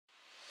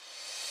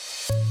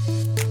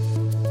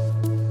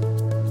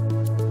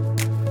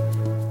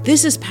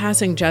This is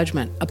Passing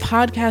Judgment, a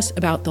podcast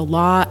about the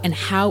law and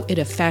how it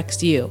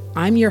affects you.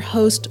 I'm your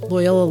host,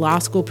 Loyola Law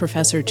School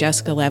professor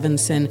Jessica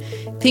Levinson.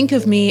 Think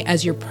of me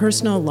as your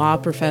personal law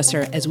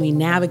professor as we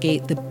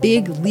navigate the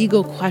big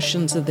legal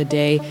questions of the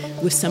day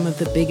with some of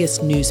the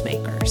biggest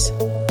newsmakers.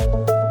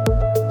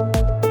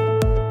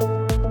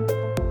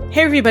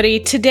 Hey everybody,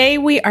 today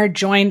we are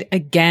joined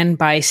again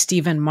by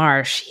Stephen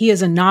Marsh. He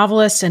is a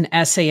novelist and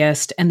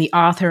essayist and the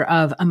author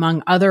of,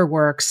 among other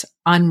works,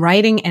 On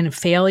Writing and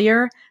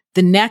Failure,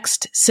 The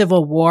Next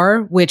Civil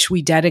War, which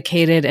we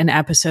dedicated an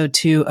episode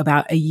to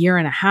about a year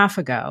and a half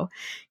ago.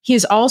 He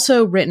has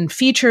also written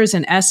features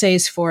and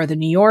essays for The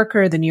New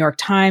Yorker, The New York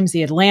Times,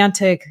 The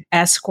Atlantic,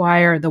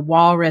 Esquire, The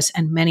Walrus,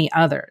 and many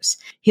others.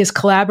 He has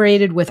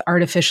collaborated with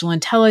artificial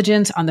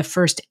intelligence on the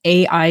first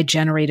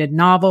AI-generated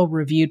novel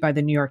reviewed by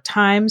The New York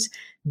Times,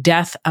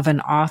 Death of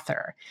an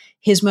Author.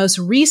 His most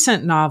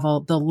recent novel,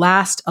 The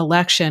Last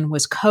Election,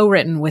 was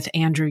co-written with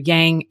Andrew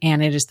Yang,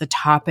 and it is the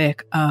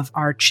topic of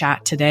our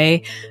chat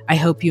today. I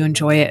hope you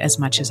enjoy it as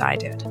much as I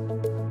did.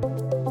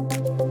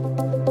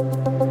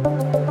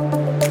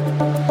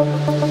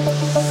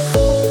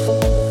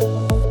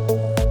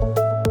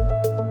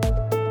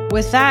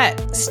 With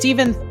that,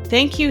 Stephen,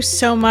 thank you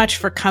so much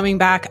for coming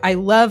back. I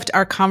loved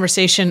our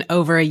conversation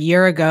over a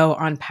year ago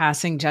on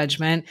Passing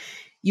Judgment.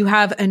 You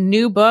have a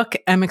new book.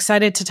 I'm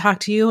excited to talk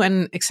to you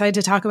and excited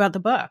to talk about the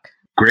book.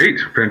 Great.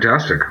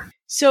 Fantastic.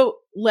 So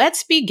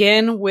let's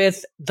begin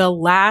with The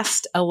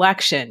Last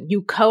Election.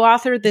 You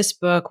co-authored this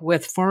book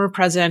with former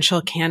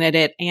presidential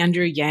candidate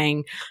Andrew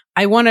Yang.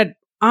 I want to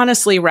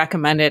honestly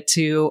recommend it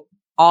to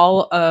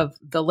all of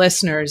the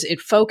listeners. It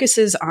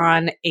focuses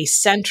on a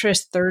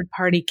centrist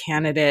third-party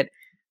candidate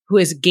who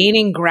is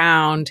gaining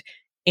ground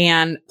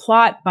and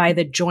plot by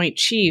the Joint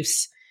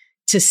Chiefs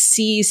to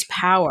seize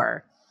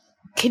power.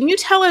 Can you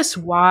tell us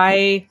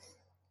why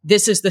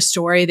this is the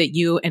story that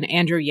you and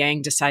Andrew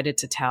Yang decided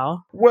to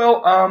tell?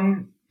 Well,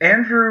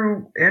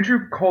 Andrew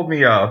called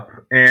me up,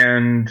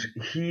 and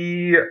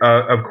he,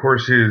 of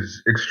course,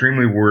 is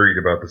extremely worried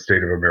about the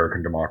state of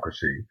American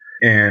democracy,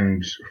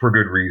 and for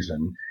good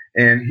reason.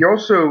 And he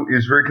also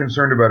is very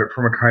concerned about it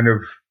from a kind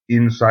of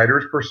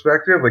insider's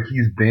perspective, like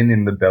he's been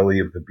in the belly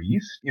of the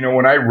beast. You know,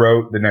 when I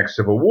wrote The Next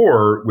Civil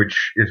War,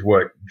 which is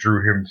what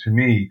drew him to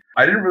me,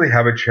 I didn't really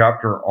have a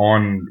chapter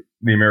on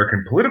the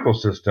American political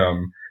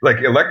system,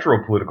 like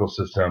electoral political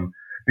system,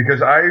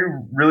 because I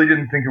really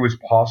didn't think it was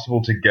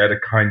possible to get a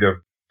kind of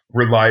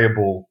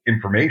reliable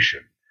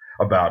information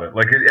about it.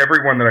 Like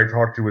everyone that I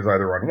talked to was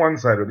either on one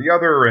side or the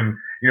other. And,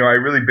 you know, I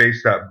really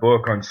based that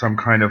book on some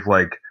kind of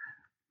like,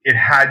 it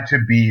had to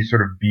be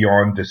sort of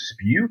beyond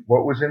dispute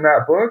what was in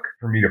that book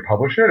for me to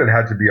publish it. It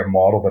had to be a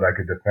model that I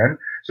could defend.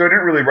 So I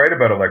didn't really write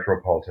about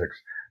electoral politics.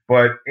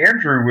 But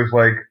Andrew was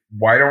like,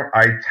 why don't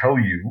I tell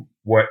you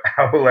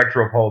how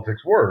electoral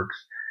politics works?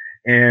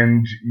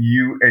 And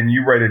you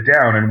write it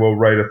down, and we'll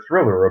write a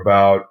thriller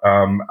about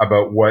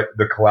what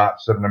the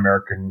collapse of the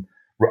American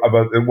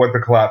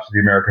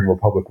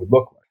Republic would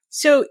look like.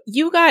 So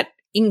you got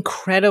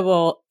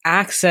incredible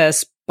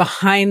access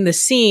behind the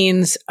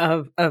scenes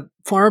of a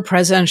former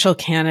presidential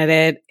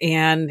candidate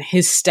and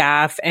his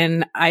staff.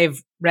 And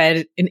I've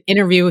read an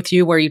interview with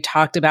you where you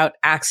talked about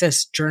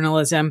access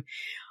journalism.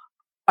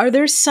 Are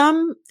there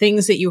some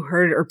things that you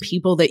heard or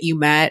people that you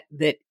met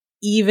that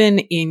even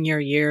in your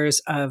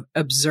years of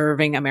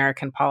observing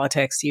American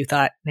politics, you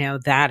thought, no,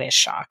 that is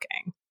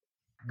shocking?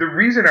 The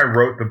reason I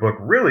wrote the book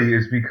really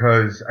is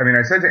because, I mean,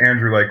 I said to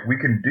Andrew, like, we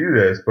can do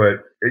this,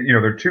 but, you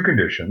know, there are two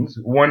conditions.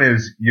 One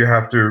is you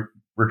have to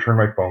return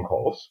my phone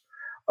calls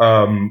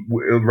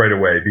right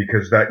away,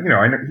 because that, you know,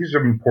 I know he's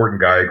an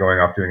important guy going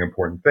off doing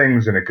important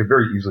things, and it could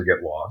very easily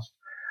get lost.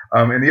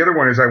 And the other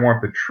one is I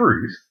want the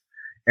truth,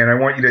 and I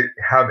want you to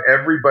have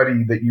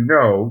everybody that you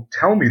know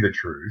tell me the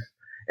truth,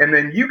 and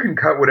then you can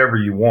cut whatever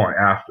you want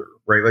after,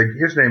 right? Like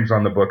his name's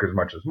on the book as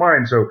much as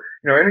mine, so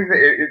you know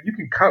anything you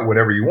can cut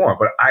whatever you want,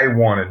 but I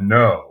want to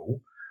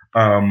know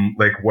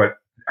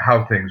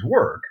how things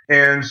work.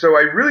 And so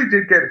I really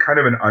did get kind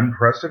of an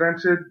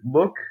unprecedented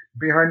look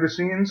behind the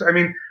scenes. I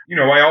mean, you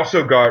know, I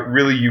also got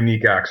really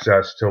unique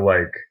access to,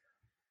 like,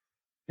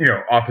 you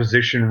know,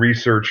 opposition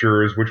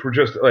researchers, which were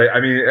just, like,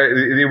 I mean,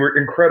 they were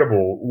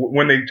incredible.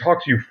 When they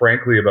talk to you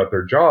frankly about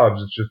their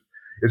jobs,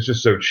 it's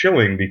just so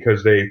chilling,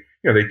 because they, you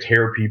know, they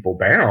tear people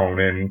down.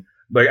 And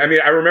like, I mean,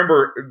 I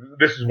remember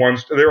this is one,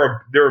 there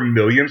are a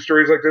million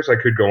stories like this.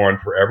 I could go on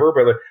forever,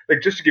 but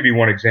like just to give you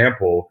one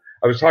example,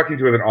 I was talking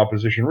to an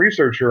opposition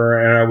researcher,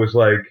 and I was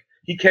like,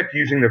 he kept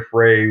using the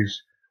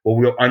phrase, well,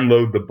 we'll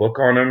unload the book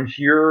on him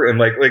here. And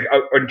like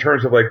in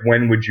terms of like,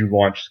 when would you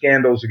launch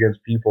scandals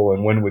against people,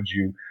 and when would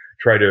you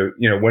try to,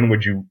 you know, when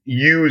would you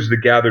use the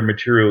gathered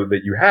material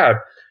that you have?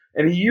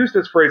 And he used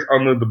this phrase,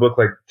 unload the book,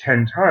 like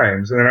 10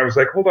 times. And then I was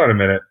like, hold on a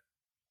minute.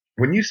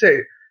 When you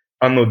say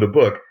unload the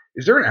book,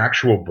 is there an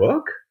actual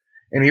book?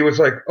 And he was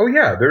like, oh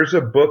yeah, there's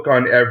a book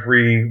on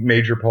every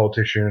major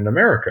politician in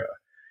America.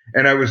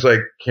 And I was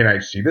like, can I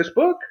see this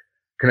book?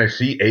 can I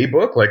see a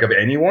book, like, of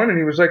anyone? And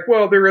he was like,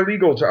 well, they're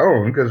illegal to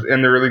own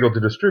and they're illegal to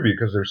distribute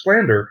because they're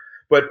slander.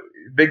 But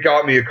they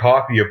got me a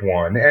copy of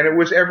one, and it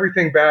was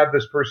everything bad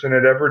this person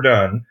had ever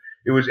done.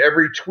 It was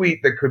every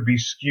tweet that could be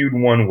skewed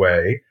one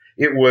way.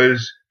 It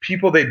was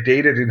people they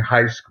dated in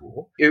high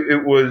school.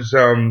 It was,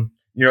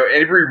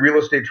 every real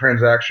estate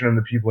transaction and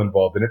the people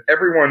involved in it.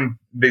 Everyone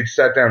they'd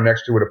sat down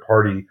next to at a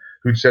party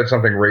who'd said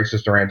something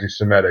racist or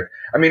anti-Semitic.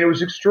 I mean, it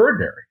was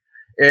extraordinary.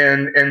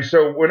 And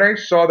so when I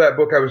saw that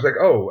book, I was like,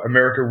 oh,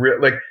 America,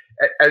 like,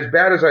 as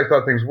bad as I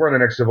thought things were in the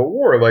next Civil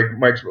War, like,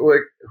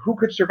 who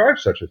could survive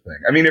such a thing?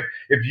 I mean,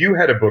 if you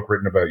had a book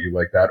written about you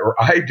like that, or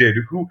I did,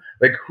 who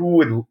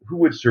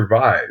would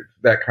survive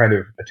that kind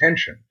of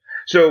attention?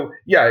 So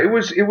yeah, it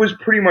was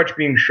pretty much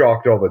being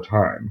shocked all the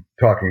time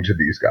talking to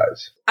these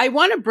guys. I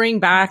want to bring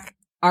back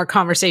our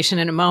conversation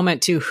in a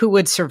moment to who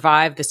would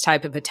survive this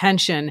type of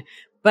attention.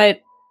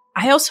 But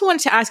I also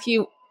wanted to ask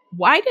you,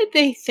 why did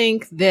they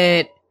think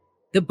that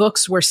the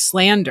books were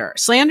slander?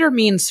 Slander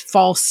means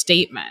false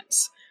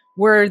statements.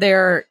 Were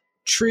there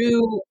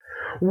true?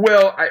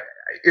 Well,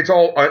 it's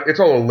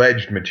all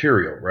alleged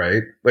material,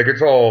 right? Like,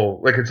 it's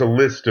a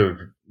list of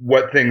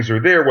what things are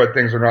there, what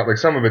things are not. Like,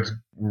 some of it's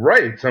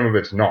right, some of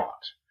it's not,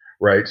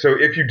 right? So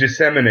if you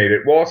disseminate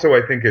it, well, also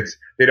I think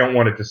they don't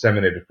want it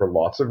disseminated for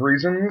lots of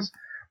reasons.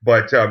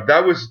 But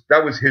that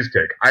was his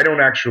take. I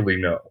don't actually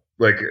know.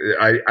 Like,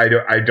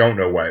 I don't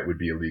know why it would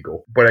be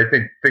illegal, but I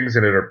think things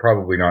in it are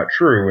probably not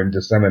true, and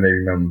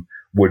disseminating them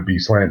would be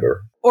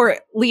slander. Or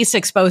at least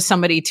expose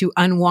somebody to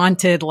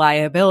unwanted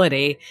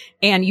liability,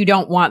 and you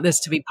don't want this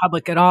to be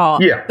public at all.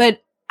 Yeah.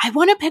 But I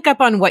want to pick up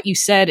on what you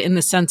said in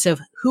the sense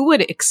of who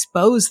would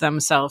expose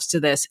themselves to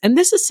this. And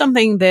this is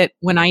something that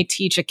when I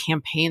teach a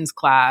campaigns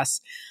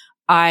class,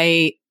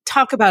 I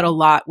talk about a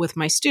lot with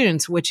my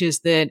students, which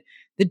is that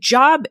the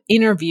job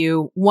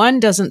interview, one,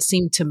 doesn't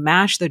seem to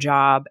match the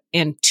job,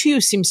 and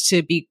two, seems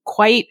to be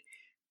quite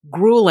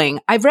grueling.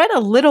 I've read a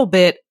little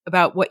bit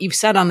about what you've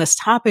said on this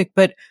topic,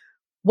 but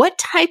what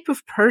type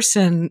of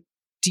person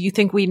do you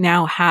think we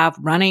now have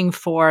running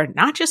for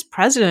not just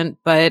president,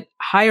 but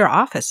higher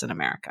office in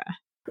America?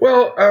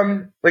 Well,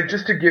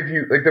 just to give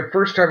you, the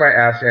first time I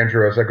asked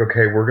Andrew, I was like,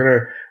 okay,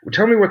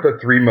 tell me what the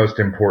 3 most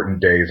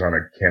important days on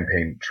a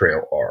campaign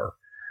trail are.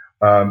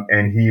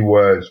 And he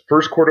was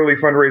first quarterly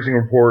fundraising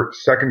report,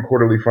 second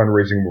quarterly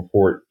fundraising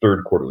report,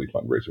 third quarterly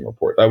fundraising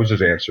report. That was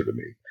his answer to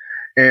me.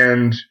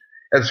 And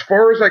as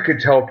far as I could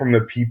tell from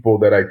the people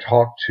that I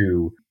talked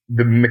to,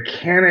 the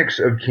mechanics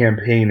of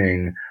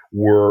campaigning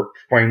were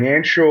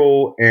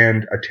financial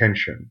and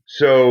attention.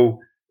 So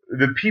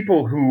the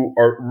people who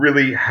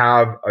really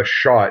have a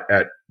shot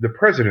at the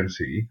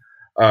presidency,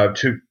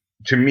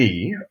 to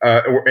me,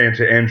 and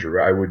to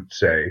Andrew, I would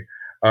say,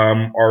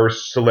 are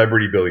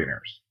celebrity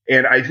billionaires.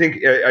 And I think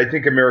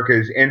America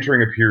is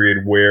entering a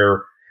period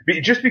where,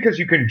 just because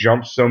you can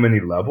jump so many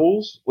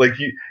levels,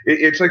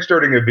 it's like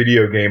starting a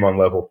video game on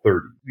level 30.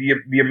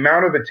 The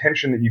amount of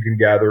attention that you can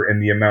gather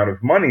and the amount of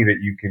money that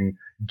you can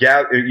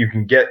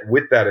get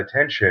with that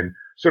attention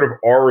sort of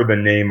are the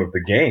name of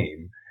the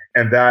game.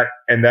 And that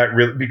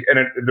really,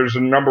 there's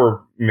a number of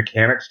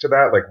mechanics to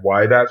that, like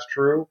why that's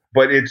true.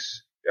 But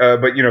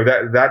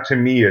that to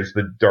me is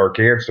the dark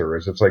answer,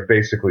 is it's like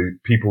basically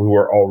people who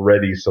are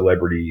already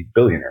celebrity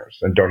billionaires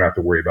and don't have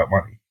to worry about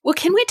money. Well,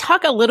 can we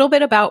talk a little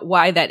bit about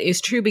why that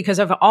is true? Because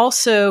I've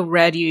also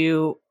read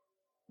you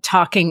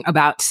talking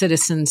about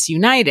Citizens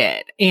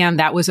United. And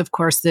that was, of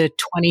course, the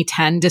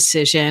 2010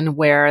 decision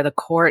where the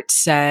court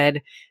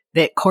said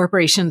that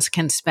corporations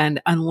can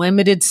spend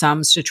unlimited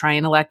sums to try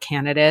and elect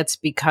candidates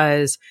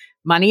because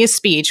money is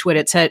speech, which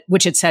it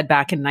said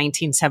back in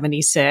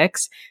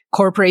 1976.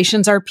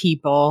 Corporations are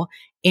people,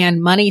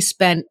 and money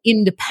spent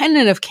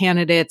independent of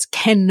candidates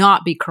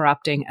cannot be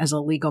corrupting as a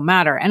legal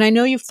matter. And I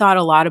know you've thought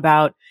a lot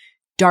about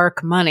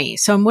dark money.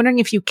 So I'm wondering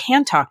if you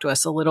can talk to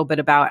us a little bit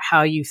about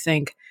how you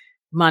think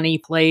money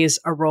plays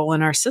a role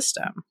in our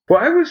system.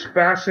 Well, I was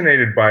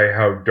fascinated by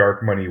how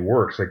dark money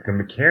works, like the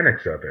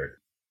mechanics of it.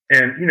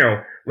 And,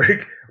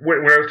 like when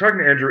I was talking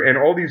to Andrew and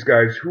all these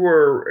guys who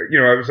are,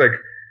 I was like,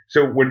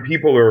 so when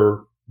people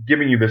are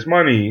giving you this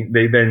money,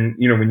 they then,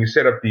 when you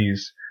set up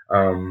these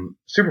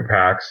super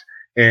PACs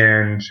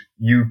and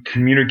you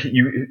communicate,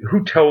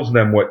 who tells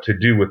them what to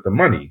do with the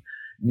money?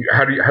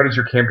 How does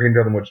your campaign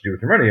tell them what to do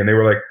with your money? And they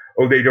were like,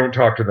 oh, they don't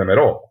talk to them at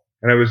all.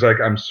 And I was like,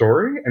 I'm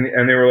sorry.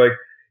 And they were like,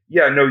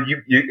 yeah, no,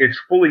 it's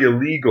fully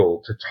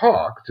illegal to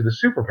talk to the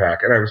super PAC.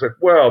 And I was like,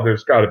 well,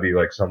 there's got to be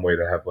like some way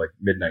to have like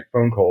midnight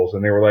phone calls.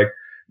 And they were like,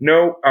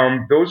 no,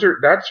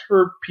 that's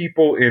for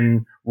people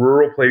in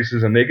rural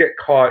places, and they get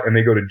caught and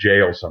they go to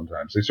jail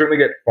sometimes. They certainly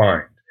get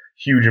fined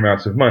huge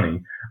amounts of money.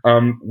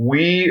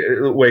 We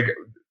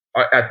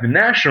at the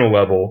national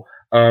level,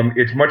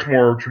 it's much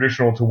more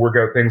traditional to work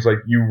out things like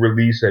you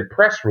release a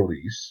press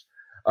release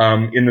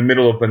in the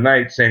middle of the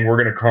night saying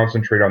we're going to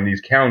concentrate on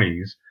these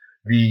counties.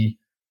 The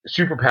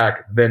super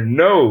PAC then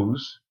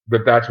knows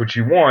that that's what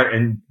you want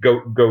and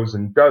goes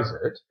and does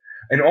it.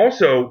 And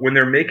also, when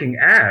they're making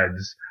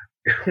ads,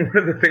 one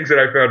of the things that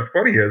I found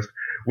funniest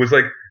was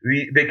like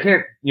they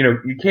can't,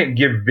 you can't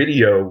give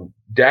video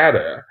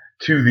data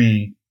to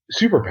the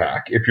super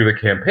PAC if you're the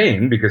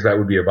campaign because that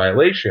would be a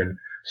violation.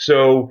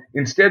 So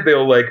instead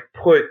they'll like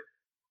put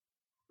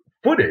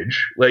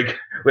footage, like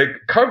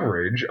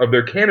coverage of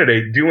their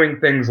candidate doing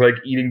things like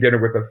eating dinner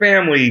with the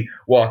family,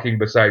 walking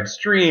beside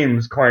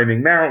streams,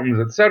 climbing mountains,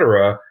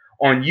 etc.,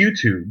 on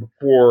YouTube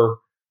for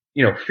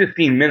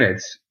 15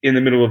 minutes in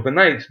the middle of the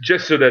night,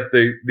 just so that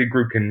the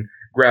group can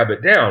grab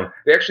it down.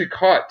 They actually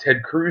caught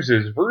Ted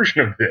Cruz's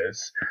version of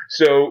this.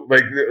 So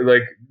like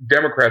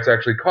Democrats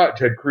actually caught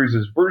Ted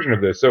Cruz's version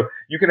of this. So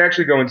you can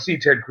actually go and see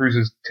Ted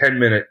Cruz's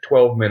 10-minute,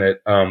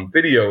 12-minute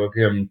video of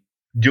him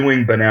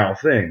doing banal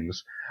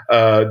things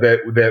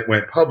that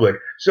went public.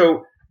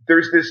 So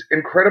there's this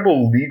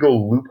incredible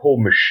legal loophole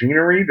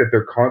machinery that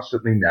they're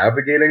constantly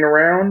navigating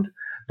around.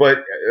 But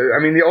I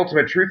mean, the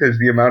ultimate truth is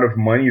the amount of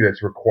money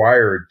that's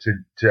required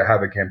to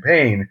have a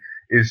campaign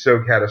is so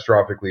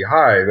catastrophically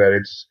high that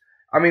it's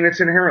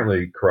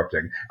inherently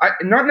corrupting.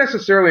 Not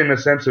necessarily in the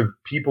sense of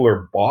people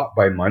are bought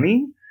by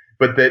money,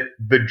 but that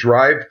the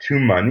drive to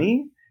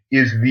money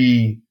is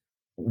the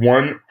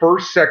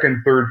first,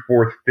 second, third,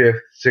 fourth,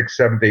 fifth, sixth,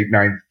 seventh, eighth,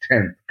 ninth,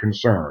 10th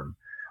concern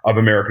of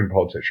American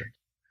politicians,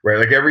 right?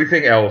 Like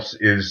everything else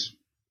is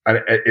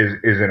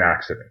an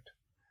accident.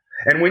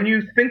 And when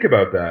you think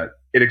about that,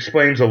 it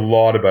explains a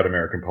lot about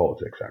American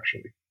politics,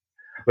 actually.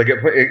 Like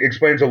it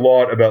explains a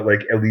lot about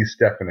like Elise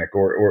Stefanik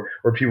or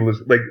people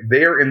like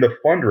they're in the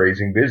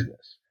fundraising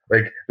business.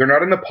 Like they're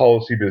not in the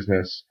policy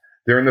business.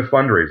 They're in the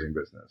fundraising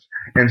business.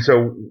 And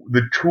so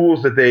the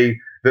tools that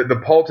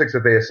the politics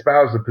that they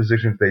espouse, the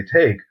positions they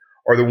take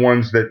are the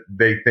ones that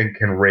they think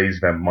can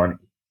raise them money.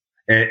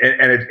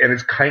 And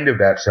it's kind of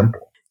that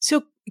simple.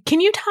 So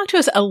can you talk to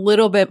us a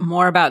little bit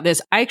more about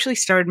this? I actually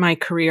started my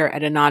career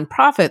at a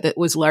nonprofit that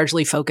was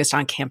largely focused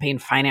on campaign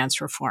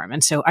finance reform.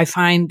 And so I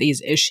find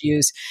these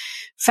issues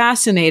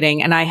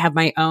fascinating, and I have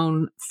my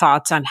own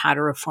thoughts on how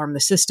to reform the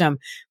system.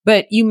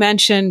 But you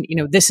mentioned,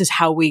 this is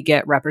how we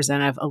get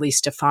Representative Elise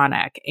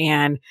Stefanik.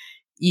 And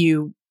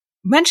you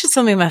mentioned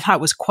something that I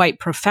thought was quite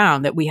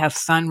profound, that we have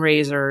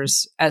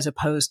fundraisers as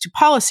opposed to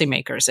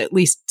policymakers, at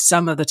least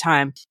some of the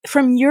time.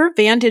 From your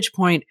vantage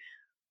point,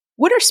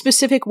 what are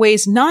specific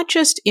ways, not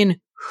just in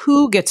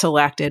who gets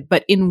elected,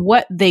 but in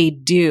what they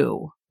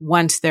do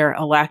once they're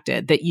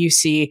elected, that you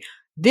see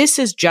this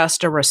is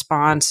just a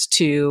response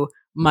to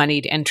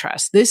moneyed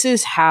interest? This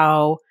is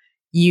how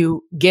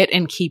you get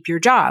and keep your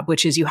job,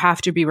 which is you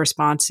have to be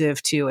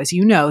responsive to, as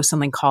you know,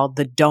 something called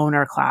the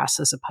donor class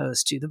as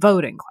opposed to the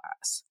voting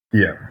class.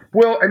 Yeah.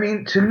 Well, I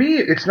mean, to me,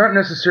 it's not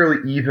necessarily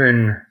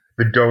even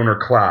the donor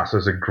class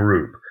as a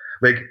group.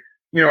 Like,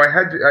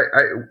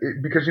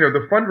 because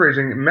the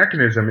fundraising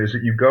mechanism is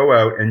that you go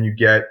out and you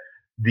get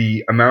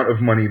the amount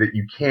of money that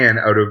you can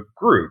out of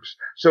groups.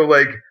 So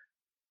like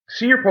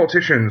senior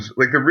politicians,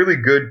 like the really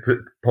good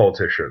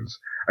politicians.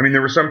 I mean,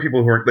 there were some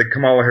people who are like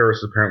Kamala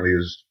Harris apparently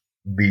is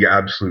the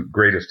absolute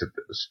greatest at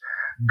this.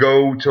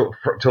 Go to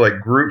like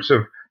groups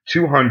of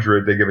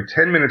 200. They give a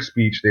 10-minute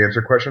speech. They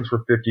answer questions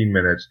for 15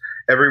 minutes.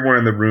 Everyone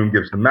in the room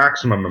gives the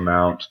maximum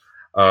amount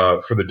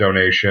for the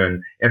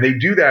donation, and they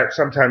do that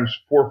sometimes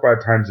 4 or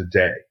 5 times a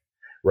day,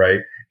 right?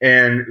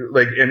 And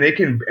they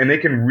can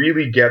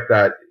really get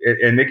that,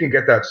 and they can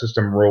get that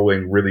system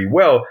rolling really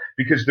well,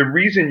 because the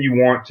reason you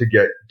want to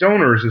get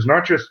donors is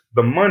not just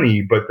the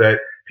money, but that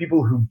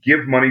people who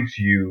give money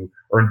to you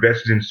are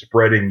invested in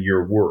spreading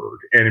your word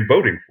and in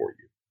voting for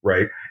you,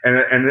 right?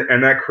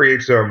 And that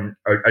creates a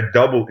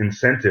double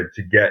incentive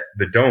to get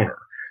the donor.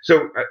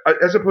 So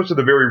as opposed to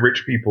the very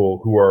rich people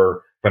who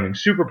are funding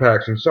super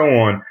PACs and so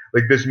on,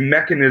 like this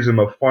mechanism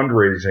of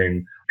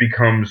fundraising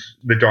becomes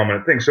the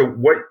dominant thing. So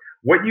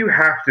what you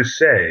have to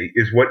say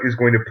is what is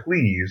going to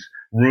please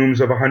rooms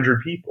of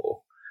 100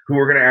 people who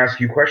are going to ask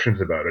you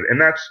questions about it. And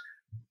that's,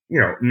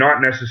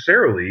 not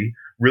necessarily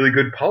really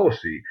good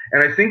policy.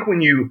 And I think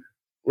when you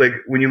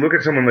look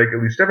at someone like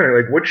Elise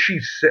Stefanik, like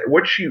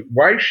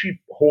why she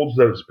holds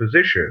those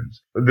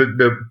positions,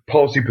 the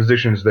policy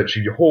positions that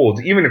she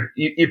holds, even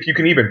if you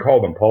can even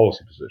call them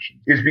policy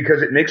positions, is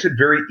because it makes it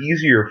very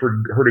easier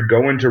for her to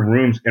go into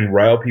rooms and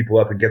rile people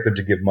up and get them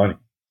to give money,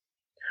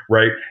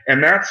 right?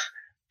 And that's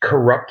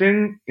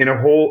corrupting in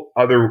a whole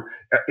other.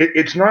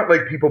 It's not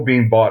like people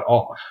being bought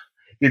off.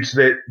 It's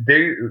that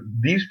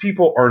these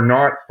people are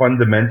not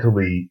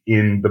fundamentally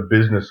in the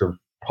business of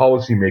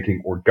policymaking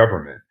or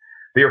government.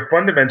 They are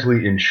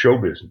fundamentally in show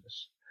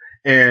business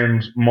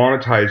and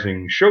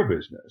monetizing show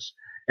business.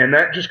 And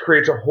that just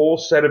creates a whole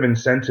set of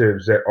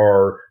incentives that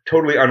are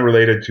totally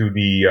unrelated to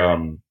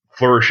the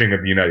flourishing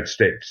of the United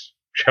States,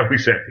 shall we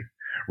say,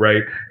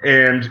 right?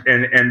 And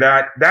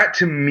that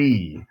to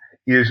me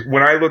is,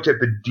 when I looked at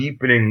the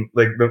deepening,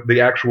 like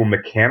the actual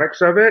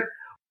mechanics of it,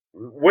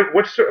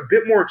 what's a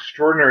bit more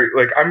extraordinary,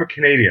 like I'm a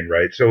Canadian,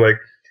 right? So like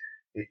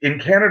in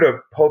Canada,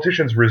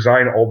 politicians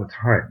resign all the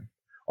time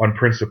on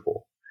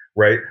principle.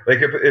 Right? Like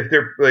if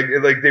they're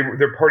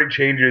their party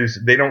changes,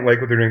 they don't like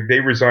what they're doing, they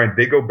resign,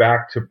 they go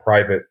back to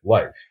private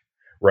life,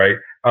 right?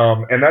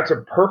 And that's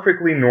a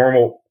perfectly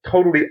normal,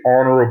 totally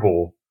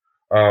honorable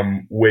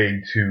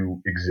way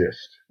to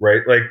exist,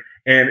 right? Like,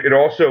 and it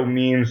also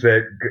means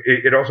that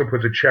it also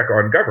puts a check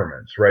on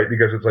governments, right?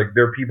 Because it's like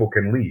their people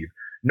can leave.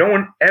 No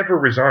one ever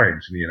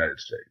resigns in the United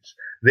States.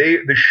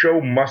 The show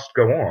must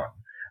go on.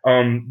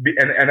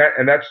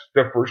 And that's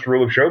the first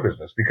rule of show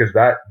business, because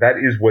that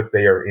is what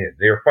they are in.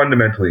 They are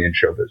fundamentally in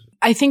show business.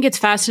 I think it's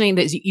fascinating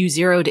that you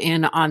zeroed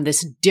in on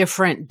this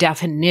different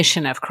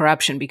definition of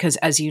corruption, because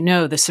as you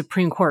know, the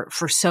Supreme Court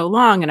for so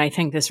long, and I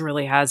think this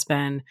really has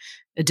been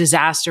a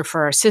disaster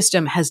for our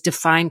system, has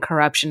defined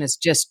corruption as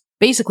just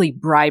basically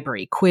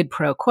bribery, quid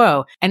pro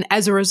quo. And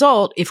as a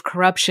result, if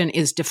corruption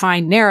is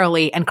defined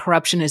narrowly and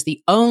corruption is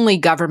the only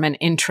government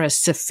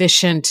interest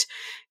sufficient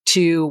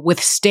to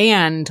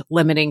withstand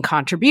limiting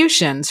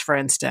contributions, for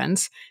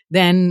instance,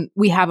 then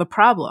we have a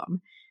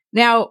problem.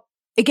 Now,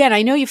 again,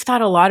 I know you've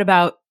thought a lot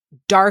about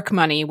dark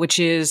money, which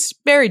is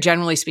very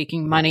generally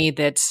speaking money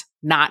that's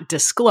not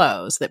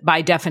disclosed, that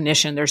by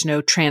definition, there's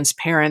no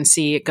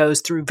transparency. It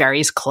goes through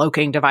various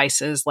cloaking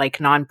devices like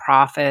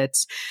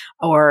nonprofits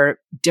or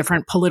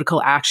different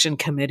political action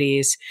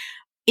committees.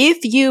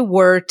 If you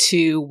were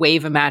to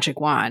wave a magic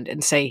wand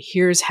and say,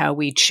 here's how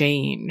we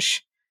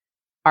change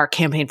our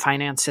campaign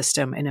finance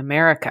system in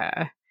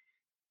America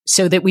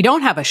so that we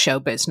don't have a show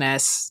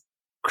business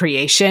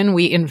creation,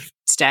 we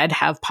instead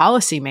have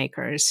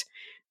policymakers,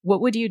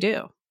 what would you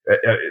do?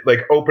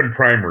 Like open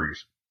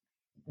primaries,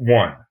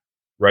 one,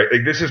 right?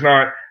 Like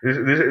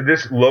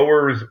this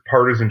lowers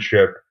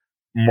partisanship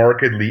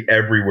markedly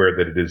everywhere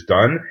that it is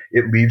done.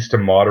 It leads to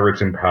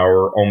moderates in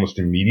power almost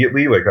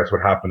immediately. Like that's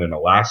what happened in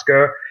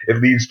Alaska. It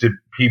leads to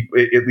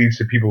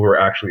people who are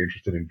actually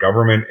interested in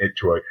government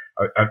to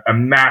a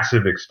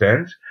massive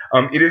extent.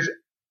 It is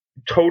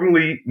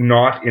totally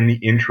not in the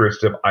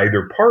interest of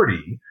either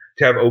party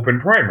to have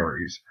open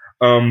primaries.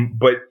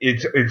 But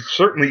it's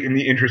certainly in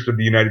the interest of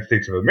the United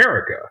States of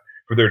America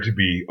for there to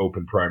be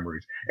open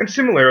primaries. And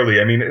similarly,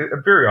 I mean,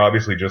 very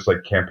obviously, just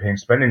like campaign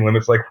spending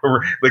limits, like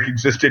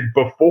existed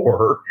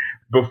before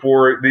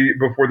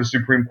the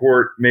Supreme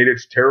Court made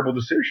its terrible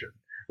decision,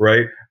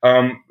 right?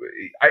 I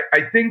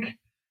think,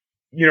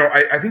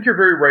 I think you're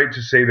very right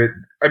to say that.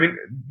 I mean,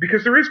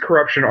 because there is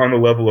corruption on the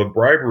level of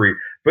bribery,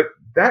 but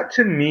that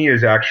to me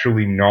is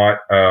actually not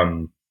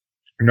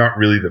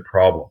really the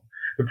problem.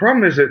 The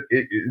problem is that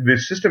the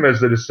system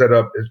as it is set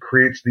up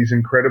creates these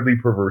incredibly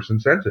perverse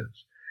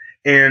incentives.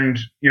 And,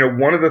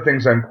 one of the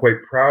things I'm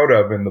quite proud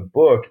of in the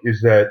book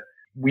is that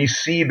we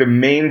see the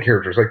main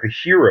characters, like the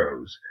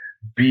heroes,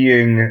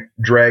 being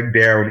dragged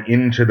down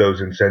into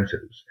those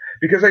incentives.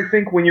 Because I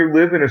think when you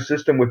live in a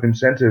system with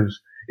incentives,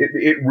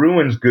 it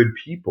ruins good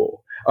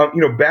people.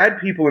 Bad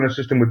people in a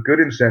system with good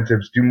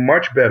incentives do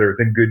much better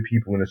than good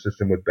people in a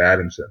system with bad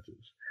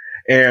incentives.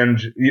 And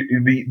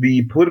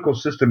the political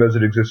system as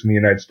it exists in the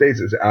United States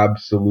is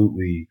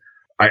absolutely,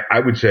 I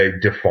would say,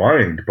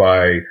 defined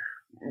by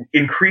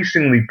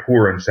increasingly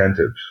poor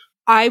incentives.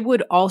 I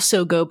would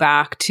also go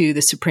back to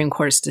the Supreme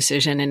Court's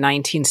decision in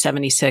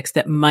 1976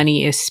 that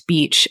money is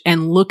speech,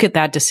 and look at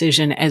that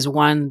decision as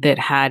one that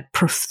had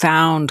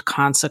profound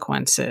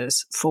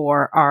consequences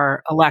for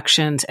our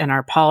elections and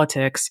our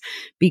politics.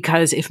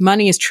 Because if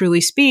money is truly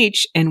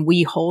speech and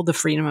we hold the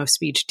freedom of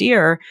speech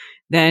dear,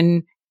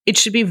 then it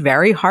should be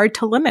very hard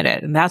to limit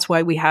it. And that's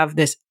why we have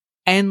this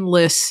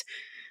endless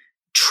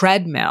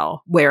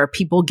treadmill where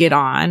people get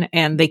on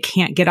and they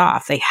can't get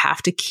off. They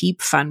have to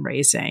keep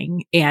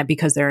fundraising, and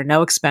because there are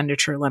no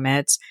expenditure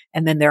limits.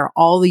 And then there are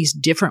all these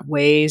different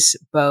ways,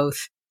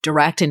 both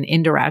direct and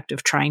indirect,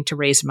 of trying to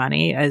raise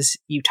money, as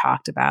you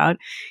talked about.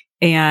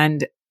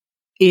 And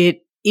it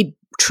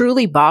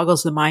truly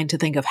boggles the mind to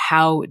think of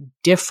how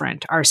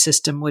different our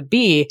system would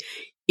be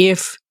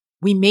if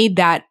we made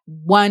that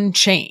one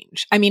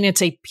change. I mean,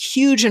 it's a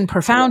huge and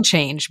profound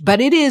change, but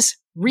it is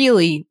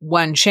really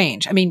one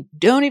change. I mean,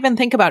 don't even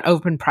think about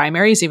open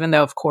primaries, even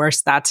though, of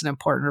course, that's an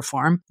important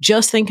reform.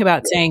 Just think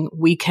about saying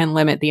we can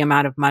limit the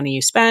amount of money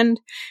you spend.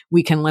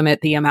 We can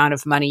limit the amount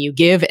of money you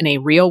give in a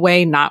real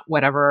way, not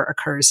whatever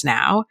occurs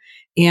now.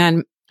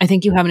 And I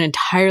think you have an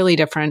entirely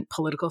different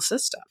political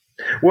system.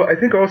 Well, I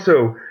think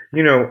also,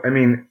 I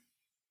mean,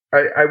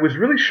 I was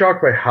really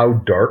shocked by how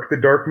dark the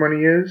dark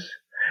money is.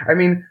 I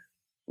mean,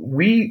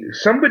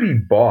 somebody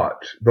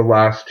bought the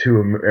last two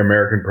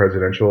American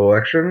presidential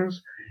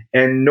elections,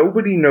 and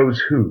nobody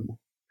knows who.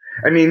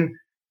 I mean,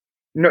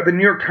 no, the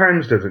New York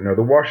Times doesn't know.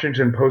 The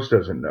Washington Post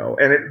doesn't know.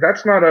 And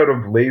that's not out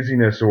of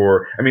laziness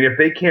if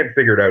they can't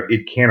figure it out,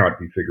 it cannot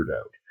be figured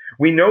out.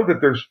 We know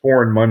that there's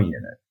foreign money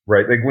in it,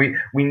 right? Like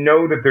we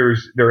know that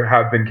there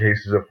have been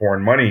cases of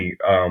foreign money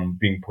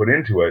being put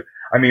into it.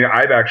 I mean,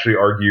 I've actually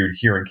argued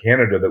here in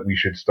Canada that we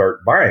should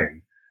start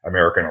buying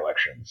American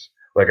elections.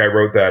 Like I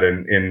wrote that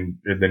in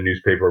the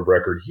newspaper of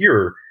record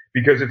here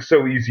because it's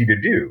so easy to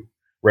do,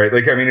 right?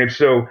 Like, I mean, it's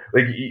so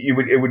like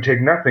it would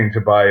take nothing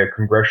to buy a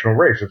congressional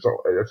race.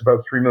 It's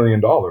about $3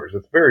 million.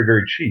 It's very,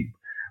 very cheap.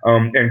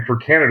 And for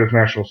Canada's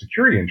national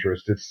security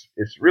interest,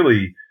 it's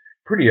really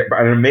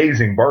an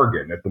amazing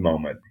bargain at the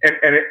moment,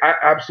 and it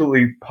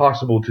absolutely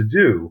possible to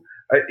do.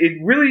 It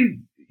really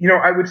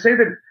I would say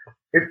that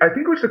I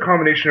think it was the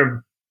combination of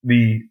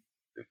the,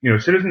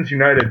 Citizens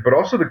United, but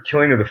also the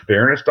killing of the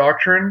Fairness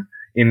Doctrine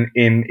in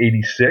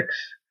 '86.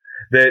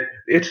 That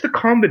it's the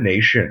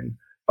combination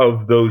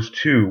of those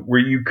two where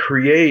you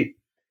create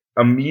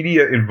a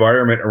media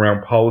environment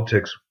around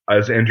politics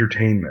as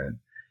entertainment,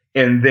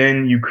 and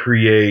then you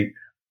create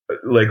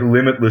like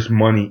limitless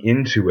money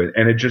into it,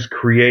 and it just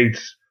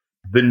creates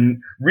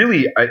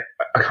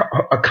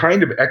a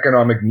kind of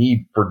economic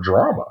need for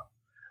drama,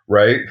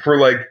 right?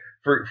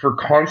 For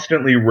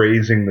constantly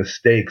raising the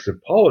stakes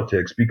of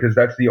politics, because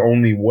that's the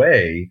only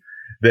way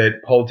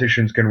that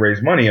politicians can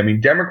raise money. I mean,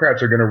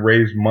 Democrats are going to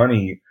raise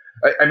money.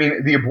 I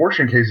mean, the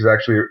abortion case is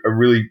actually a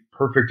really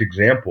perfect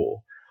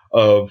example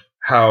of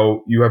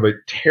how you have a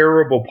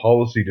terrible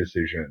policy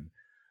decision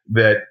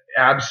that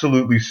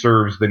absolutely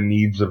serves the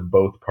needs of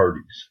both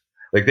parties.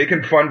 Like, they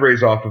can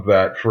fundraise off of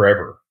that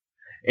forever.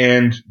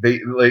 And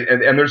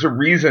and there's a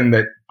reason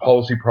that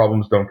policy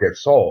problems don't get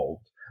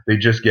solved. They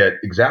just get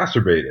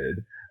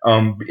exacerbated.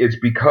 It's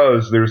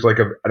because there's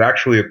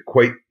actually a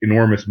quite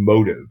enormous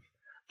motive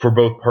for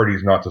both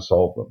parties not to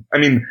solve them. I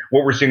mean,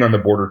 what we're seeing on the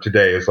border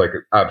today is like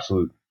an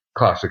absolute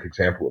classic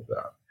example of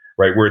that,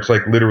 right? Where it's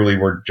like literally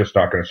we're just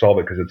not going to solve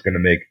it because it's going to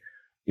make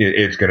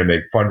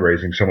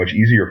fundraising so much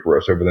easier for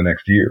us over the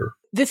next year.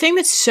 The thing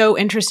that's so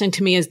interesting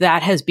to me is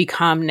that has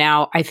become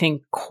now, I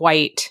think,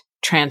 quite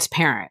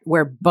transparent,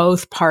 where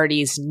both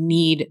parties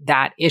need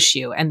that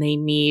issue and they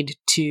need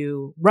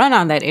to run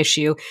on that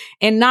issue,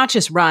 and not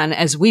just run,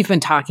 as we've been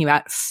talking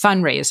about,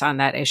 fundraise on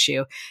that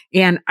issue.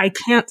 And I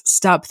can't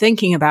stop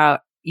thinking about,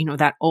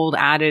 that old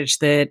adage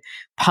that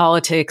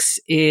politics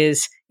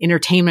is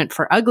entertainment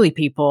for ugly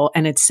people.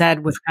 And it's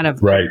said with kind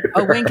of right.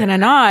 a wink and a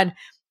nod.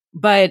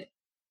 But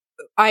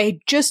I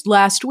just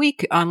last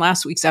week's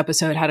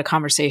episode, had a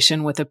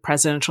conversation with a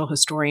presidential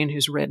historian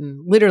who's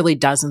written literally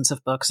dozens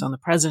of books on the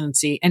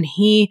presidency. And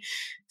he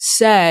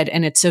said,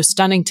 and it's so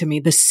stunning to me,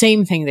 the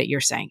same thing that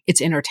you're saying.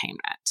 It's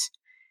entertainment.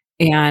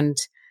 And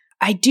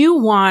I do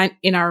want,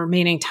 in our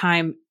remaining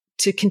time,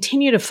 to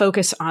continue to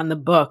focus on the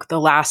book, The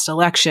Last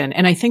Election.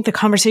 And I think the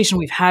conversation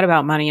we've had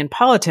about money in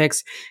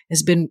politics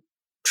has been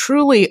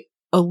truly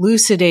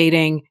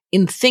elucidating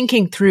in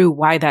thinking through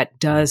why that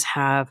does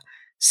have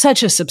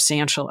such a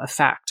substantial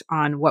effect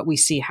on what we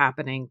see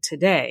happening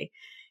today.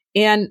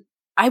 And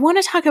I want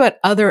to talk about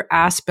other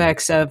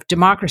aspects of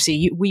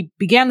democracy. We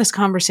began this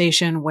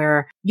conversation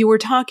where you were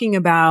talking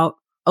about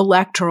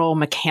electoral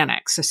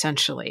mechanics,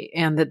 essentially,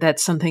 and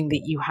that's something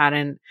that you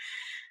hadn't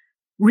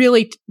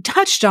really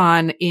touched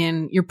on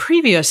in your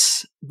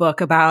previous book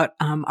about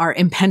our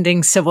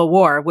impending civil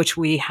war, which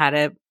we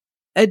had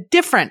a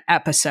different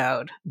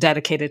episode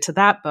dedicated to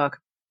that book.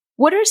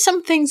 What are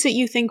some things that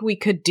you think we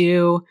could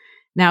do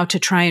now to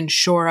try and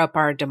shore up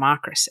our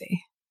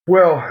democracy?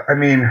 Well, I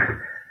mean,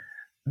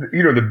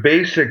 the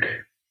basic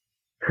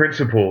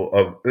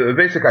the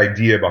basic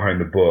idea behind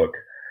the book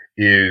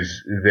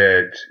is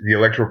that the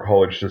electoral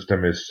college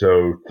system is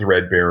so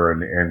threadbare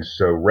and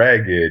so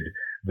ragged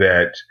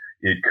that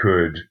it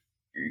could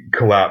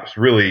collapse.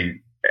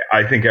 Really,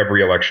 I think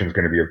every election is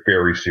going to be a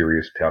very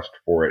serious test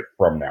for it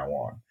from now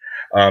on.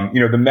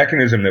 The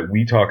mechanism that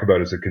we talk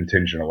about is a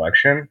contingent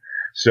election.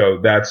 So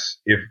that's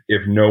if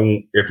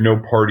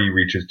no party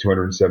reaches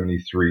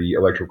 273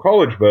 electoral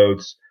college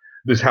votes,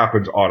 this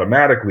happens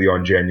automatically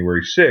on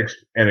January 6th,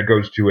 and it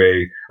goes to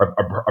a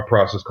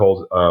process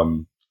called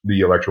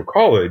the Electoral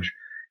College,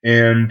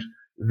 and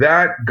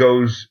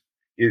that's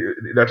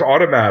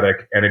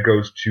automatic, and it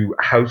goes to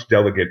House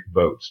delegate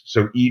votes.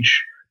 So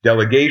each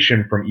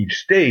delegation from each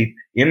state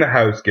in the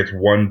House gets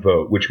one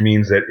vote, which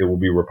means that it will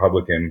be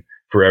Republican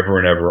forever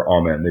and ever.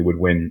 Amen. They would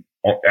win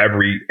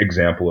every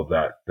example of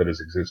that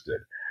has existed.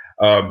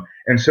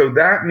 And so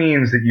that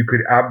means that you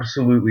could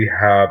absolutely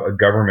have a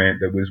government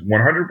that was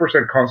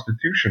 100%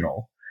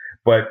 constitutional,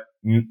 but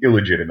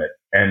illegitimate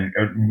and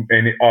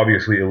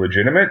obviously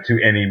illegitimate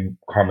to any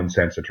common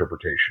sense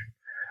interpretation.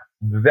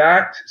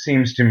 That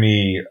seems to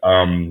me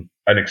an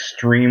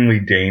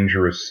extremely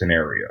dangerous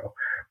scenario,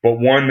 but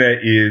one that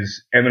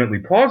is eminently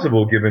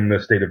plausible given the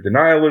state of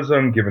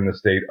denialism, given the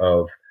state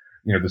of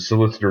the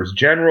solicitors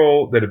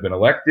general that have been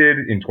elected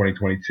in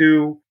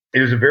 2022.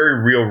 It is a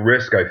very real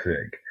risk, I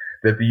think,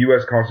 that the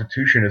U.S.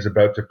 Constitution is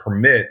about to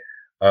permit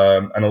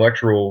an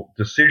electoral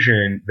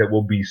decision that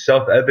will be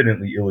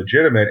self-evidently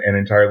illegitimate and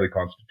entirely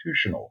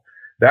constitutional.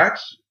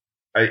 That's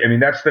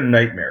the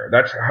nightmare.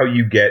 That's how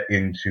you get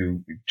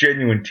into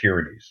genuine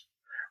tyrannies,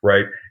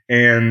 right?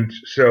 And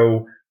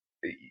so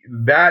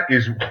that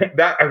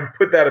I would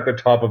put that at the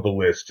top of the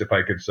list, if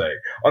I could say.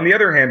 On the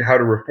other hand, how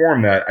to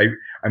reform that,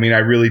 I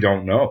really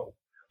don't know.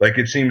 Like,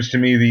 it seems to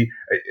me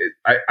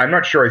I'm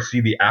not sure I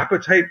see the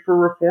appetite for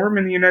reform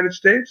in the United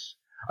States.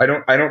 I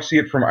don't see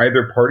it from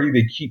either party.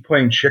 They keep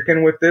playing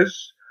chicken with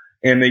this,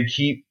 and they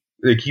keep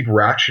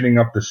ratcheting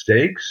up the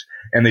stakes,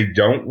 and they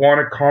don't want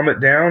to calm it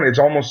down. It's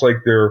almost like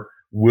they're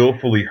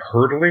willfully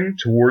hurtling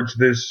towards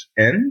this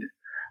end.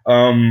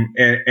 And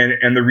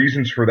the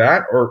reasons for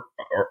that are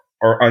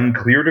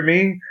unclear to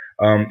me.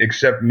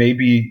 except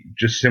maybe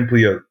just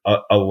simply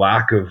a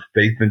lack of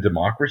faith in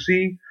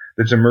democracy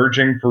that's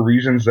emerging for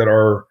reasons that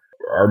are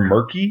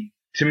murky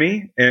to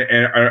me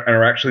and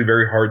are actually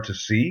very hard to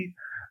see.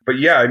 But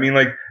yeah, I mean,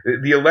 like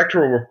the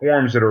electoral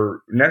reforms that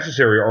are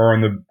necessary are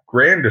on the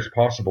grandest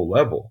possible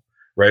level,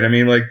 right? I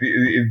mean, like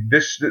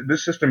this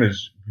system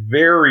is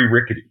very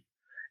rickety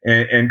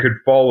and could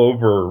fall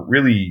over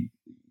really,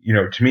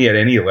 to me at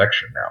any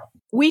election now.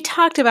 We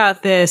talked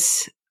about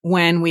this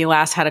when we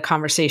last had a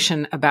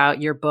conversation about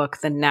your book,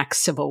 The Next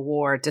Civil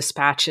War,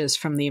 Dispatches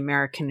from the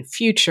American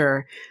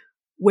Future,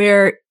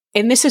 where,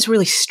 and this has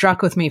really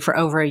struck with me for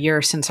over a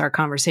year since our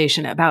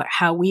conversation, about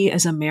how we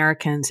as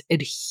Americans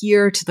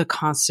adhere to the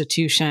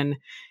Constitution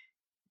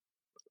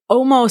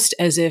almost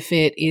as if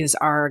it is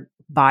our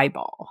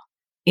Bible,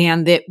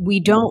 and that we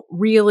don't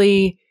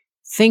really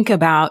think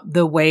about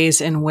the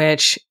ways in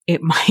which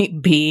it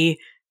might be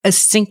a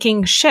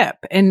sinking ship.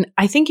 And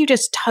I think you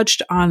just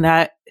touched on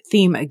that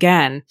theme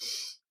again.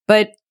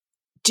 But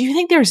do you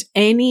think there's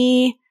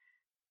any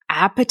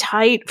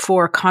appetite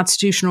for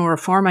constitutional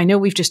reform? I know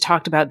we've just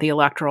talked about the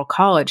Electoral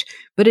College,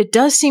 but it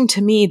does seem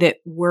to me that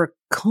we're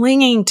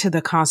clinging to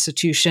the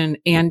Constitution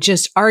and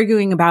just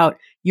arguing about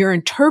you're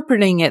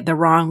interpreting it the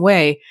wrong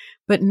way,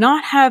 but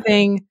not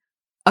having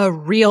a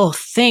real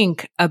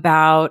think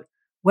about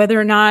whether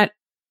or not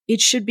it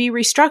should be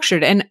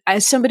restructured. And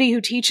as somebody who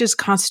teaches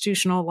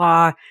constitutional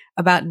law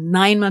about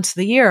 9 months of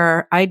the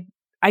year,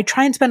 I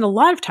try and spend a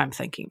lot of time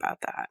thinking about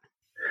that.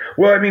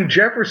 Well, I mean,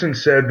 Jefferson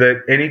said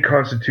that any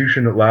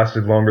constitution that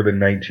lasted longer than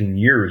 19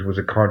 years was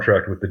a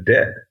contract with the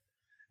dead,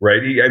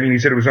 right? He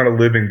said it was not a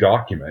living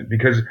document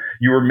because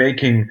you were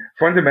making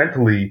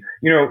fundamentally,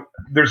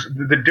 there's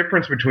the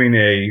difference between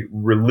a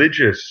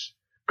religious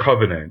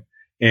covenant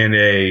and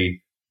a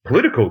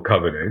political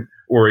covenant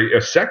or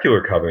a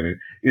secular covenant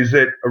is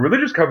that a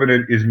religious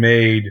covenant is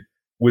made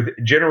with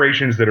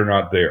generations that are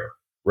not there.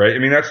 Right. I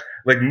mean, that's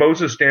like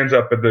Moses stands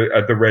up at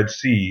the Red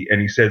Sea and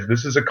he says,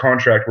 this is a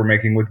contract we're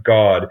making with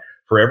God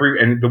for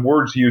and the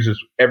words he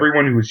uses,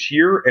 everyone who is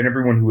here and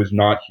everyone who is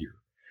not here.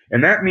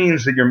 And that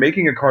means that you're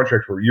making a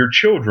contract for your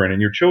children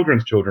and your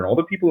children's children, all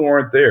the people who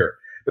aren't there.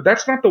 But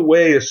that's not the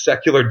way a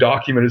secular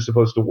document is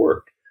supposed to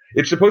work.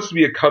 It's supposed to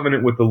be a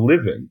covenant with the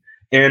living.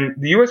 And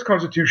the U.S.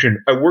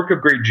 Constitution, a work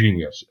of great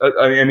genius.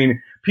 I mean,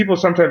 people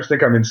sometimes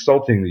think I'm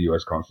insulting the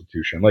U.S.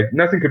 Constitution. Like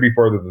nothing could be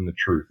farther than the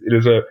truth. It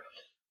is a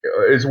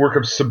work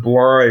of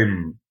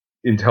sublime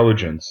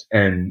intelligence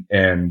and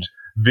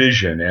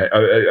vision,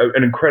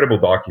 an incredible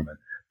document.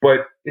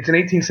 But it's an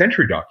 18th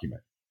century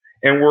document,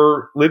 and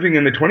we're living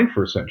in the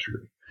 21st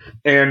century.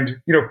 And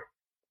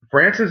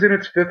France is in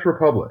its fifth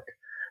republic,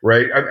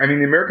 right? I mean,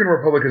 the American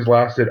Republic has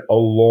lasted a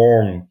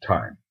long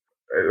time,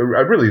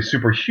 really a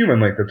superhuman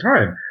length of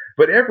time.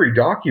 But every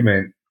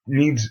document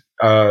needs,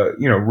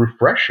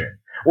 refreshing,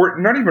 or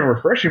not even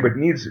refreshing, but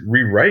needs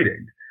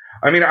rewriting.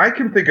 I mean, I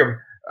can think of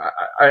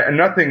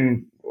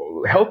nothing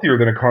healthier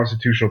than a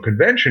constitutional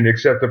convention,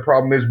 except the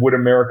problem is, would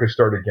America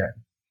start again?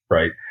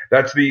 Right?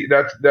 That's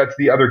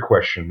the other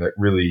question that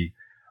really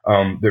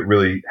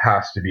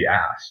has to be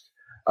asked.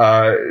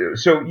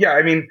 So yeah,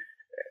 I mean,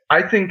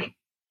 I think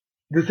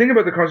the thing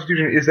about the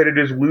Constitution is that it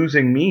is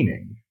losing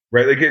meaning,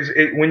 right? Like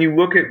when you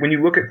look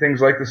at things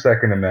like the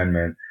Second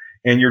Amendment,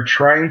 and you're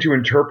trying to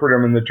interpret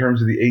them in the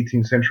terms of the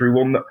 18th century,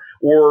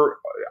 or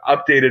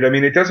update it. I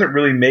mean, it doesn't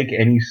really make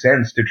any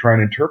sense to try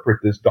and interpret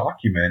this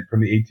document from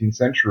the 18th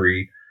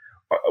century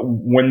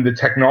when the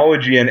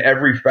technology and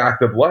every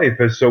fact of life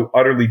has so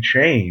utterly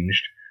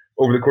changed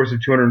over the course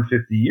of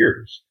 250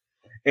 years.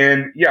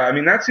 And yeah, I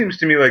mean, that seems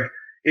to me like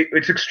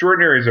it's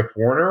extraordinary as a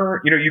foreigner.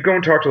 You go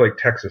and talk to like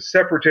Texas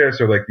separatists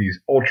or like these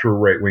ultra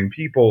right-wing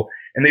people,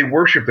 and they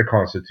worship the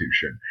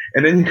Constitution.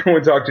 And then you go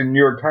and talk to New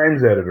York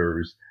Times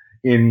editors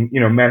in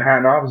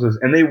Manhattan offices,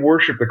 and they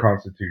worship the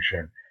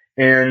Constitution.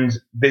 And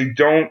they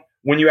don't,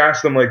 when you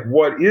ask them like,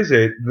 what is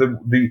it?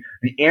 The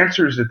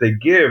answers that they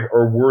give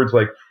are words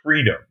like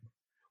freedom,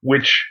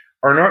 which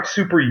are not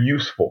super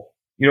useful.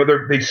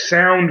 They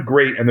sound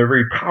great and they're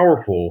very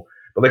powerful,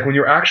 but like when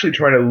you're actually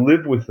trying to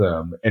live with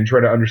them and try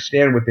to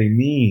understand what they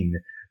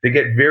mean, they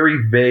get very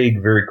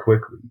vague very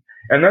quickly.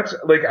 And that's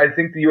like, I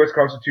think the U.S.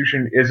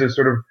 Constitution is a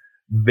sort of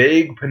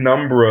vague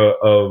penumbra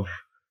of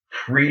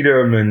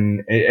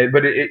freedom,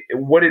 but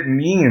what it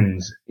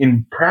means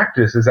in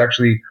practice is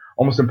actually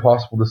almost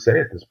impossible to say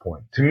at this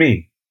point, to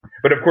me.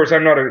 But of course,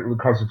 I'm not a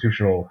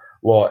constitutional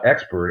law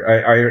expert.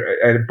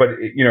 But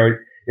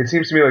it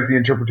seems to me like the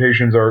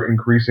interpretations are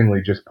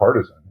increasingly just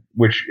partisan,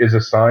 which is a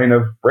sign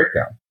of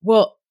breakdown.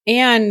 Well,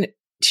 and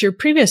to your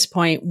previous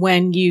point,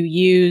 when you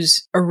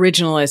use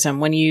originalism,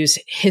 when you use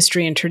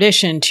history and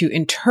tradition to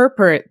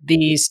interpret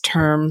these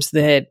terms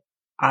that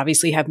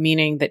obviously have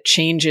meaning that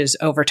changes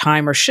over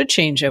time or should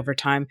change over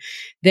time,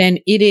 then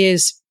it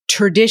is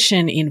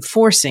tradition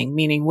enforcing,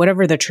 meaning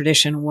whatever the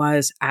tradition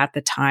was at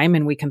the time.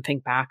 And we can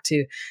think back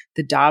to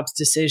the Dobbs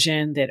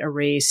decision that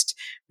erased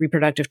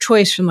reproductive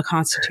choice from the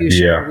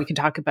Constitution. Yeah. We can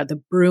talk about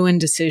the Bruin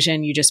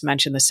decision. You just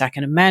mentioned the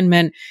Second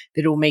Amendment,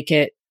 that will make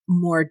it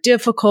more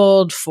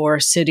difficult for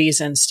cities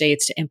and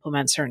states to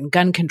implement certain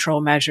gun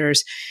control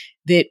measures,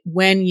 that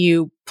when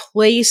you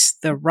place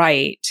the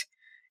right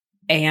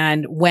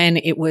and when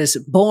it was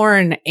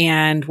born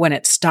and when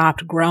it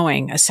stopped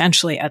growing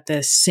essentially at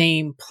the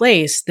same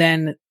place,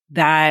 then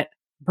that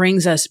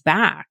brings us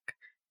back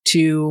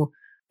to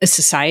a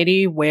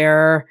society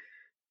where,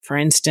 for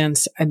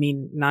instance, I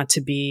mean, not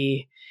to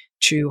be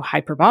too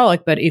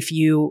hyperbolic, but if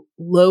you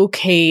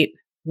locate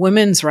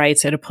women's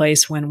rights at a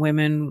place when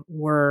women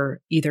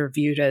were either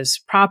viewed as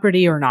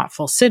property or not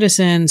full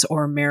citizens,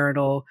 or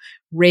marital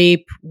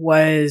rape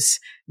was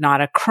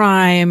not a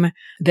crime,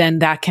 then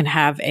that can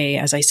have a,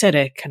 as I said,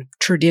 a kind of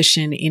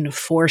tradition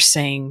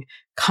enforcing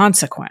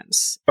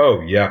consequence.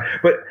 Oh, yeah.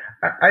 But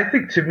I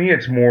think to me,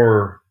 it's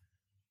more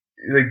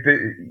like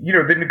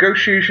the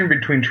negotiation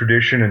between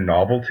tradition and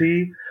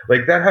novelty,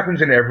 like that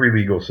happens in every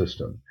legal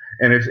system.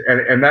 And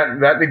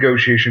that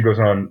negotiation goes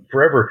on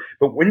forever.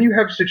 But when you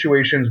have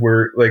situations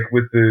where, like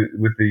with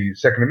the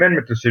Second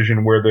Amendment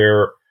decision, where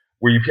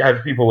you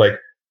have people like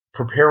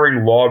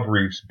preparing law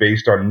briefs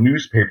based on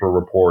newspaper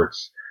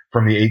reports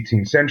from the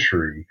 18th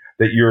century,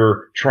 that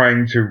you're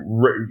trying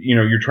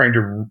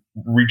to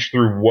reach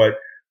through what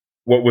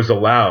was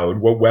allowed,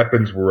 what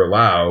weapons were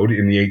allowed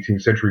in the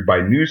 18th century by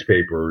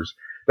newspapers,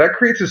 that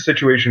creates a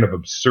situation of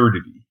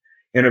absurdity.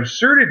 And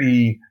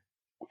absurdity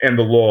and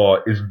the law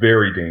is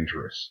very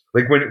dangerous.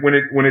 Like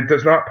when it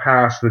does not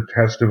pass the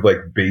test of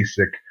like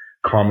basic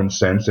common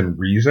sense and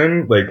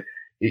reason, like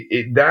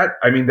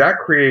that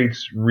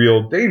creates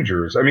real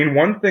dangers. I mean,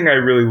 one thing I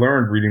really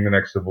learned writing the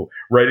next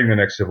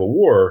Civil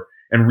War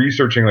and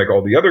researching like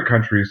all the other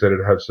countries that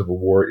had civil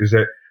war is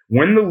that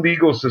when the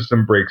legal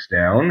system breaks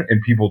down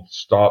and people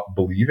stop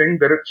believing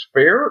that it's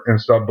fair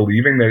and stop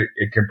believing that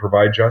it can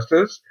provide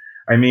justice,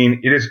 I mean,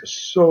 it is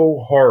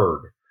so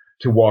hard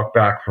to walk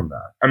back from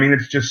that. I mean,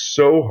 it's just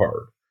so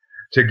hard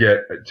to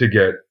get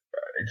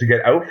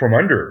out from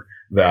under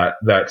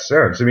that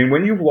sense. I mean,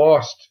 when you've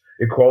lost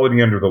equality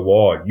under the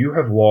law, you've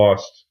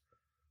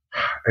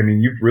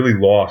really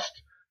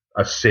lost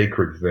a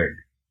sacred thing,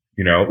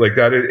 like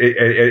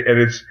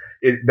that.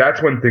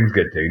 That's when things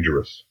get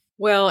dangerous.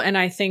 Well, and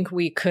I think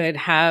we could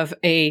have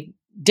a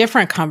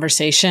different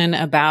conversation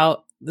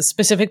about the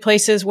specific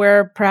places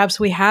where perhaps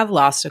we have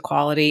lost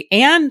equality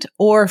and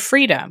or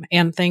freedom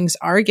and things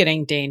are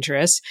getting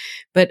dangerous.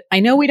 But I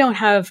know we don't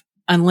have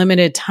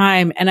unlimited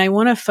time, and I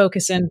want to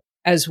focus in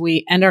as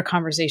we end our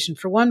conversation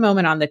for one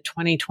moment on the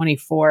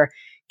 2024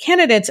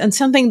 candidates and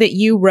something that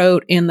you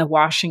wrote in the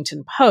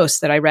Washington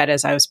Post that I read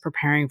as I was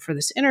preparing for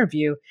this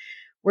interview,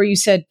 where you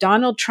said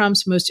Donald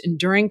Trump's most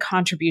enduring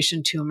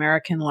contribution to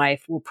American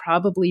life will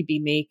probably be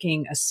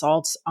making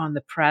assaults on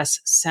the press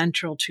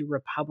central to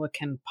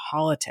Republican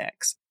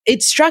politics.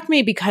 It struck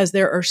me because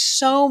there are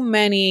so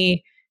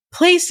many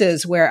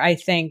places where I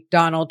think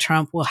Donald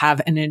Trump will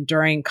have an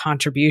enduring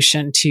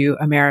contribution to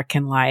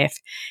American life.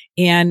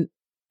 And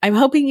I'm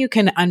hoping you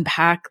can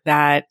unpack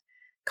that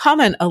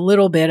comment a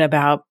little bit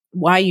about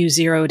why you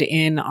zeroed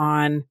in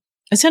on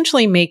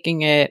essentially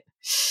making it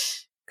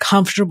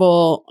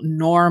comfortable,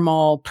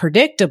 normal,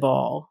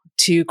 predictable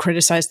to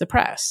criticize the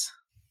press.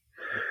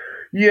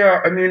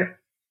 Yeah, I mean,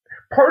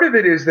 part of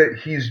it is that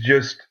he's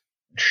just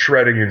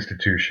shredding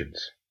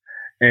institutions.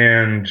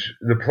 And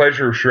the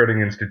pleasure of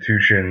shredding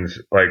institutions,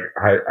 like,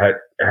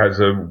 has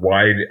a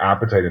wide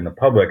appetite in the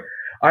public.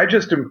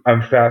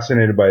 I'm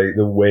fascinated by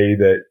the way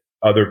that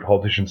other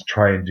politicians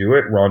try and do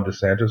it. Ron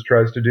DeSantis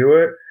tries to do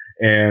it.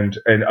 And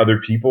other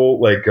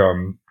people like,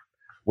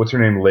 what's her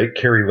name?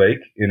 Carrie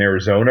Lake in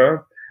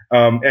Arizona.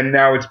 And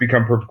now it's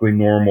become perfectly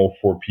normal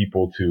for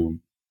people to,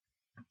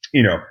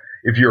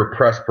 if you're a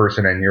press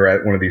person and you're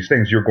at one of these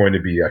things, you're going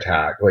to be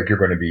attacked. Like, you're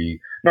going to be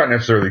not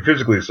necessarily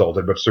physically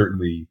assaulted, but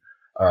certainly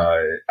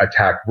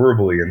attacked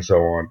verbally and so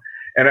on.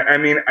 And I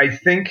mean, I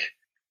think,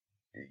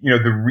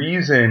 the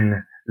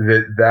reason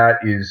that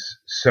is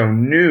so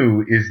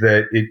new is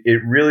that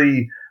it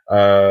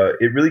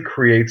really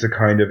creates a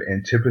kind of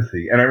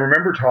antipathy. And I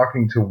remember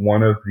talking to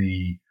one of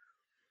the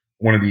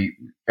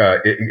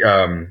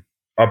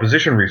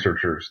opposition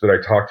researchers that I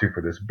talked to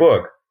for this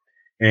book,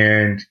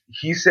 and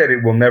he said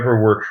it will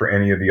never work for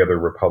any of the other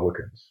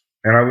Republicans.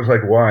 And I was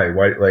like, why?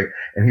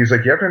 And he was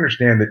like, you have to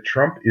understand that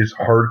Trump is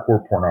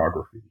hardcore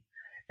pornography,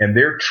 and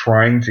they're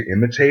trying to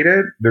imitate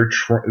it.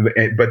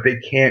 But they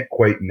can't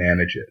quite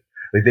manage it.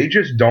 Like, they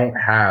just don't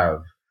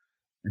have.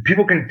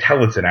 People can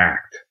tell it's an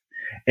act,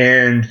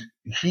 and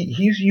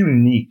he's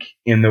unique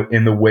in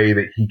the way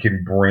that he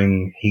can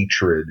bring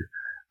hatred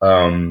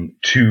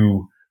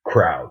to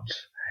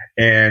crowds.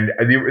 And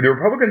the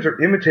Republicans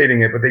are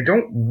imitating it, but they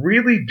don't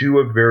really do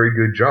a very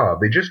good job.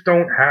 They just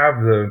don't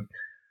have the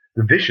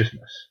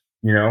viciousness,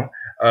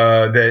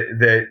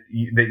 that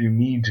you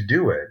need to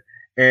do it.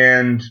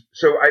 And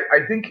so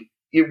I think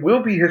it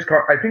will be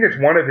I think it's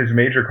one of his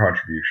major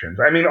contributions.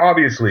 I mean,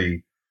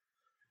 obviously,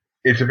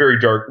 it's a very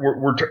dark.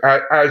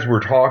 As we're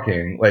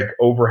talking, like,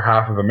 over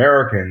half of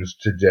Americans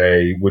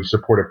today would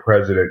support a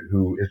president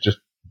who has just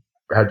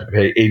had to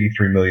pay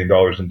 $83 million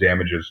in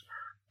damages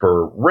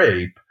for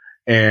rape.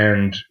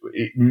 and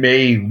it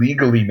may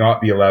legally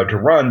not be allowed to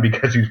run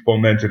because he's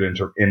fomented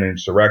an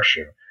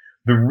insurrection.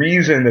 The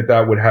reason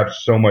that would have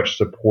so much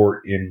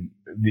support in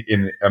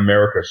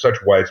America, such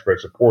widespread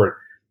support,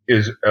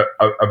 is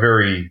a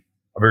very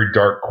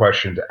dark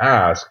question to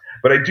ask.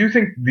 But I do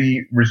think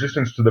the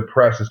resistance to the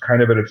press is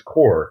kind of at its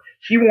core.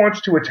 He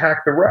wants to attack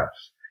the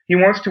refs. He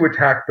wants to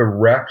attack the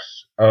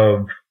refs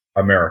of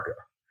America,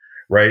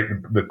 right?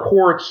 The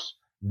courts,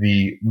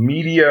 the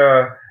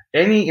media,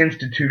 any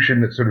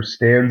institution that sort of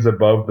stands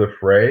above the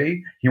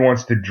fray, he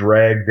wants to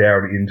drag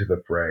down into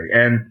the fray.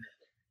 And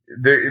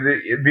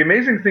the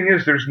amazing thing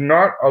is there's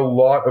not a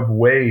lot of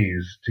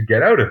ways to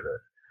get out of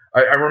it.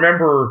 I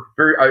remember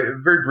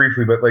very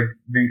briefly, but like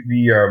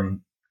the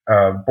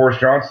Boris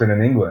Johnson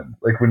in England,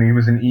 like when he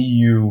was an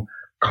EU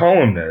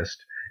columnist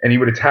and he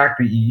would attack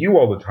the EU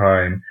all the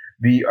time,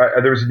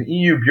 there was an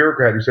EU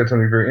bureaucrat who said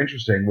something very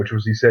interesting, which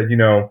was he said,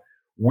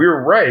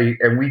 we're right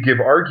and we give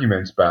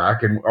arguments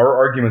back and our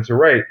arguments are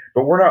right,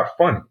 but we're not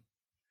funny.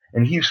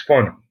 And he's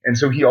funny. And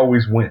so he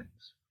always wins.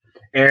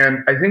 And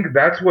I think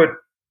that's what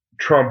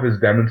Trump has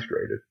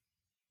demonstrated,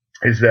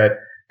 is that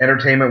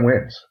entertainment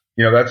wins.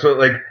 That's what,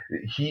 like,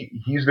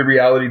 he's the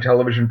reality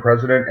television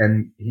president,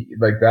 and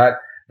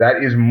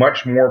that is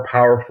much more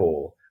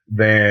powerful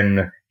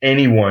than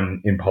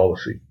anyone in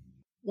policy.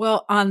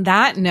 Well, on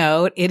that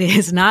note, it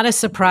is not a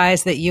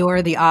surprise that you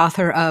are the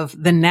author of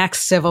The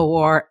Next Civil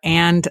War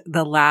and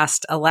The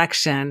Last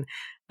Election.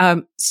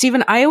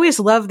 Stephen, I always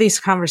love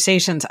these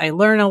conversations. I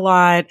learn a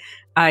lot.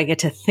 I get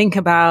to think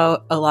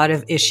about a lot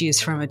of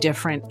issues from a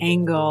different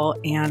angle,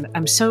 and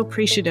I'm so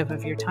appreciative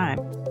of your time.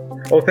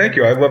 Oh, thank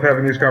you. I love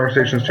having these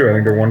conversations too. I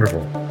think they're wonderful.